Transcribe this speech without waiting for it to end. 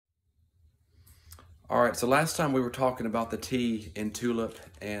All right, so last time we were talking about the T in tulip,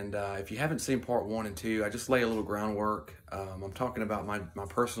 and if you haven't seen part 1 and 2, I just lay a little groundwork. I'm talking about my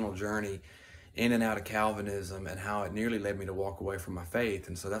personal journey in and out of Calvinism and how it nearly led me to walk away from my faith,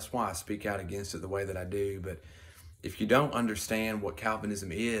 and so that's why I speak out against it the way that I do. But if you don't understand what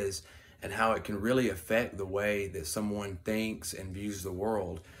Calvinism is and how it can really affect the way that someone thinks and views the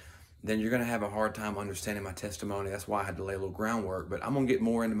world, then you're going to have a hard time understanding my testimony. That's why I had to lay a little groundwork. But I'm going to get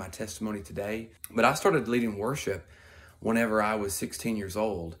more into my testimony today. But I started leading worship whenever I was 16 years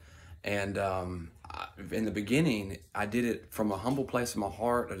old. And in the beginning, I did it from a humble place in my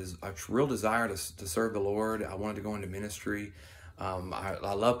heart, a real desire to serve the Lord. I wanted to go into ministry.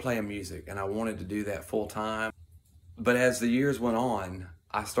 I love playing music, and I wanted to do that full time. But as the years went on,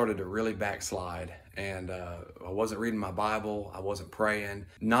 I started to really backslide, and I wasn't reading my Bible, I wasn't praying,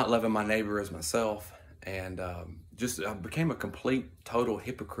 not loving my neighbor as myself, and I became a complete, total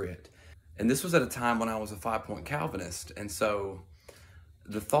hypocrite. And this was at a time when I was a 5-point Calvinist, and so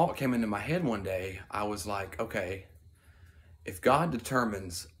the thought came into my head one day. I was like, okay, if God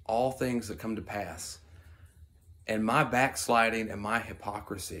determines all things that come to pass, and my backsliding and my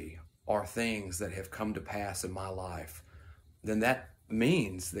hypocrisy are things that have come to pass in my life, then that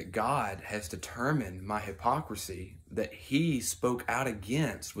means that God has determined my hypocrisy that he spoke out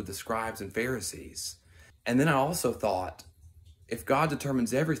against with the scribes and Pharisees. And then I also thought, if God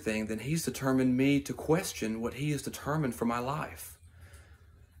determines everything, then he's determined me to question what he has determined for my life.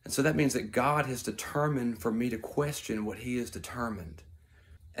 And so that means that God has determined for me to question what he has determined.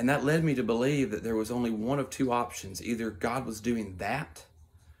 And that led me to believe that there was only one of two options. Either God was doing that,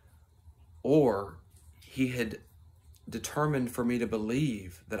 or he had determined for me to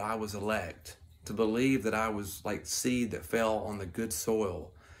believe that I was elect, to believe that I was like seed that fell on the good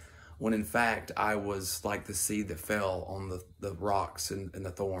soil, when in fact I was like the seed that fell on the rocks and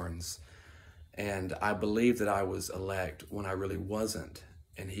the thorns. And I believed that I was elect when I really wasn't,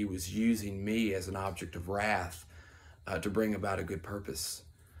 and he was using me as an object of wrath to bring about a good purpose.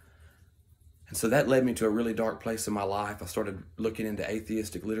 And so that led me to a really dark place in my life. I started looking into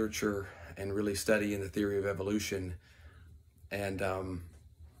atheistic literature and really studying the theory of evolution. And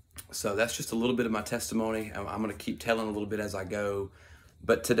so that's just a little bit of my testimony. I'm going to keep telling a little bit as I go.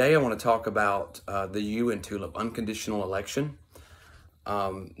 But today I want to talk about the U in tulip, unconditional election.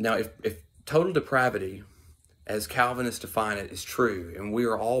 Now, if total depravity, as Calvinists define it, is true, and we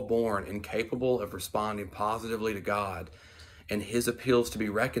are all born incapable of responding positively to God and his appeals to be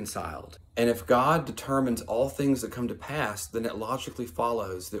reconciled, and if God determines all things that come to pass, then it logically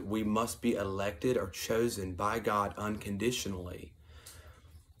follows that we must be elected or chosen by God unconditionally.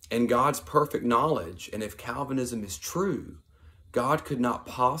 In God's perfect knowledge, and if Calvinism is true, God could not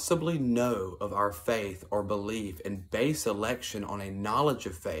possibly know of our faith or belief and base election on a knowledge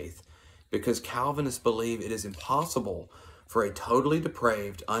of faith, because Calvinists believe it is impossible for a totally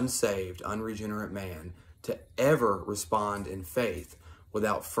depraved, unsaved, unregenerate man to ever respond in faith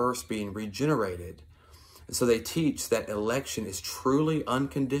without first being regenerated. And so they teach that election is truly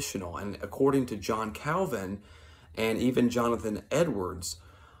unconditional, and according to John Calvin and even Jonathan Edwards,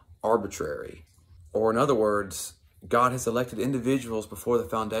 arbitrary. Or in other words, God has elected individuals before the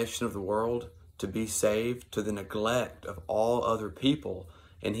foundation of the world to be saved to the neglect of all other people,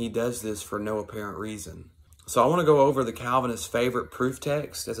 and he does this for no apparent reason. So I want to go over the Calvinist's favorite proof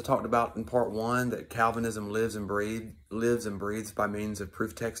text, as I talked about in part 1, that Calvinism lives and breathes by means of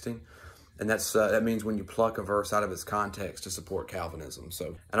proof texting. And that means when you pluck a verse out of its context to support Calvinism.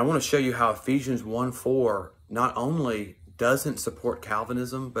 And I want to show you how Ephesians 1:4 not only doesn't support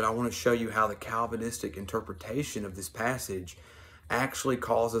Calvinism, but I want to show you how the Calvinistic interpretation of this passage actually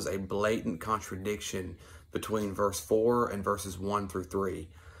causes a blatant contradiction between verse 4 and verses 1 through 3.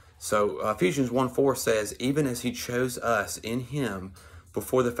 So Ephesians 1:4 says, even as he chose us in him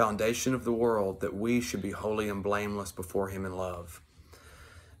before the foundation of the world, that we should be holy and blameless before him in love.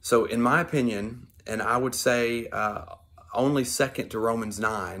 So in my opinion, and I would say only second to Romans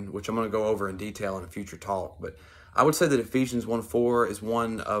 9, which I'm going to go over in detail in a future talk, but I would say that Ephesians 1:4 is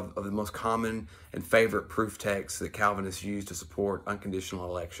one of the most common and favorite proof texts that Calvinists use to support unconditional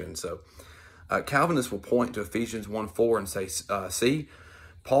election. So Calvinists will point to Ephesians 1:4 and say, see,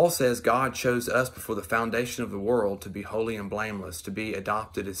 Paul says God chose us before the foundation of the world to be holy and blameless, to be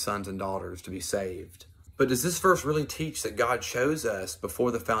adopted as sons and daughters, to be saved. But does this verse really teach that God chose us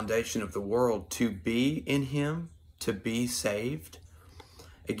before the foundation of the world to be in him, to be saved?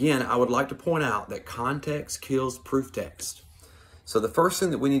 Again, I would like to point out that context kills proof text. So the first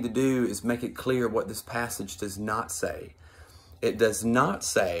thing that we need to do is make it clear what this passage does not say. It does not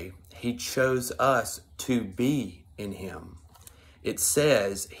say he chose us to be in him. It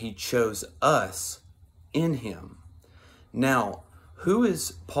says he chose us in him. Now, who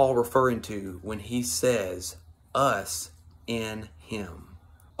is Paul referring to when he says us in him?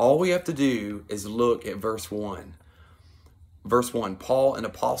 All we have to do is look at verse 1. Verse 1, Paul, an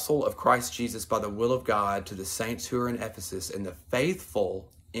apostle of Christ Jesus by the will of God, to the saints who are in Ephesus and the faithful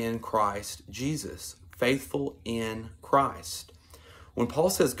in Christ Jesus. Faithful in Christ. When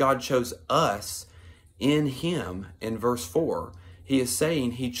Paul says God chose us in him in verse 4, he is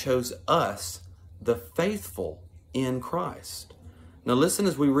saying he chose us, the faithful in Christ. Now listen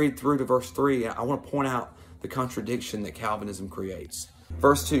as we read through to verse 3. I want to point out the contradiction that Calvinism creates.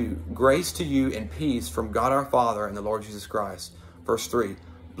 Verse 2, grace to you and peace from God our Father and the Lord Jesus Christ. Verse 3,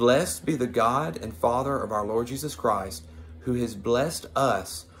 blessed be the God and Father of our Lord Jesus Christ, who has blessed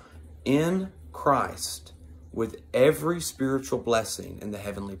us in Christ with every spiritual blessing in the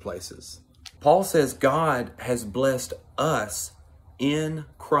heavenly places. Paul says God has blessed us in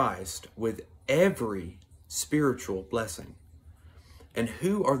Christ with every spiritual blessing. And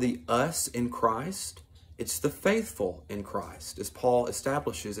who are the us in Christ? It's the faithful in Christ, as Paul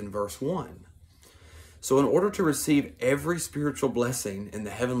establishes in verse 1. So in order to receive every spiritual blessing in the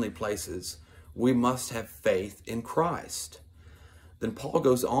heavenly places, we must have faith in Christ. Then Paul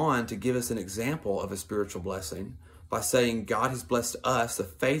goes on to give us an example of a spiritual blessing by saying God has blessed us, the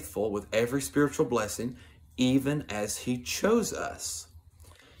faithful, with every spiritual blessing, even as he chose us.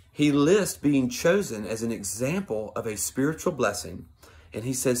 He lists being chosen as an example of a spiritual blessing, and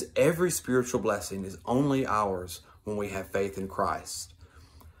he says every spiritual blessing is only ours when we have faith in Christ.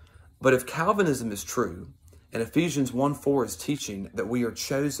 But if Calvinism is true, and Ephesians 1:4 is teaching that we are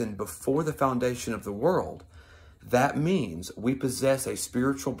chosen before the foundation of the world, that means we possess a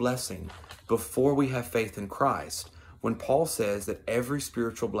spiritual blessing before we have faith in Christ, when Paul says that every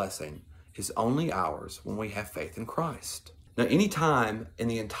spiritual blessing is only ours when we have faith in Christ. Now, any time in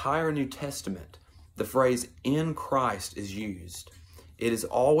the entire New Testament the phrase in Christ is used, it is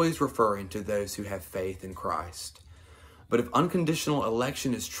always referring to those who have faith in Christ. But if unconditional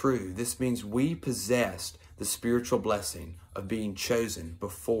election is true, this means we possessed the spiritual blessing of being chosen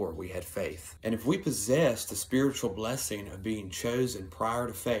before we had faith. And if we possess the spiritual blessing of being chosen prior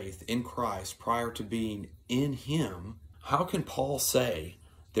to faith in Christ, prior to being in him, how can Paul say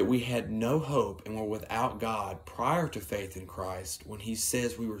that we had no hope and were without God prior to faith in Christ when he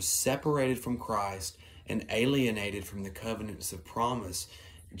says we were separated from Christ and alienated from the covenants of promise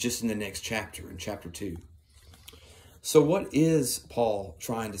just in the next chapter, in chapter 2? So what is Paul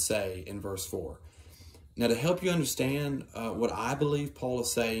trying to say in verse 4? Now, to help you understand what I believe Paul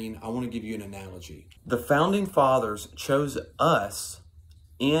is saying, I want to give you an analogy. The founding fathers chose us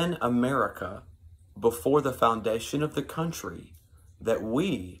in America before the foundation of the country that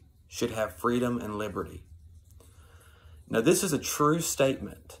we should have freedom and liberty. Now, this is a true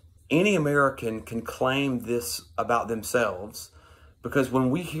statement. Any American can claim this about themselves, because when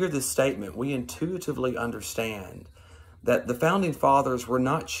we hear this statement, we intuitively understand that the founding fathers were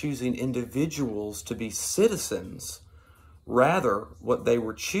not choosing individuals to be citizens. Rather, what they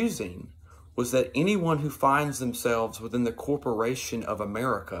were choosing was that anyone who finds themselves within the corporation of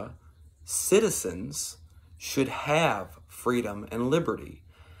America, citizens, should have freedom and liberty.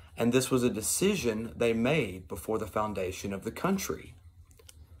 And this was a decision they made before the foundation of the country.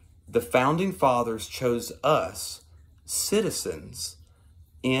 The founding fathers chose us, citizens,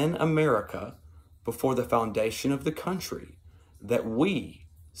 in America before the foundation of the country, that we,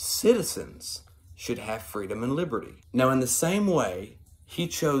 citizens, should have freedom and liberty. Now, in the same way, he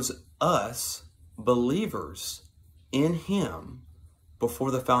chose us, believers, in him before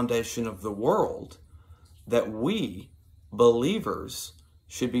the foundation of the world, that we, believers,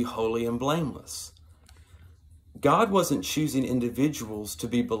 should be holy and blameless. God wasn't choosing individuals to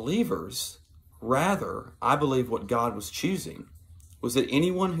be believers. Rather, I believe what God was choosing was that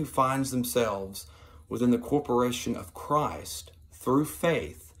anyone who finds themselves within the corporation of Christ through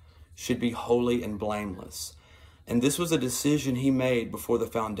faith should be holy and blameless. And this was a decision he made before the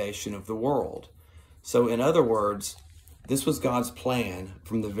foundation of the world. So in other words, this was God's plan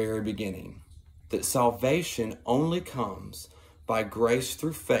from the very beginning, that salvation only comes by grace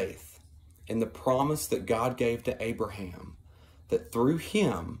through faith in the promise that God gave to Abraham, that through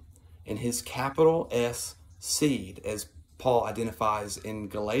him and his capital S seed, as Paul identifies in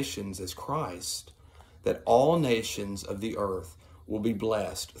Galatians as Christ, that all nations of the earth will be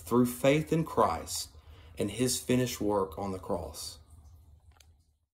blessed through faith in Christ and his finished work on the cross.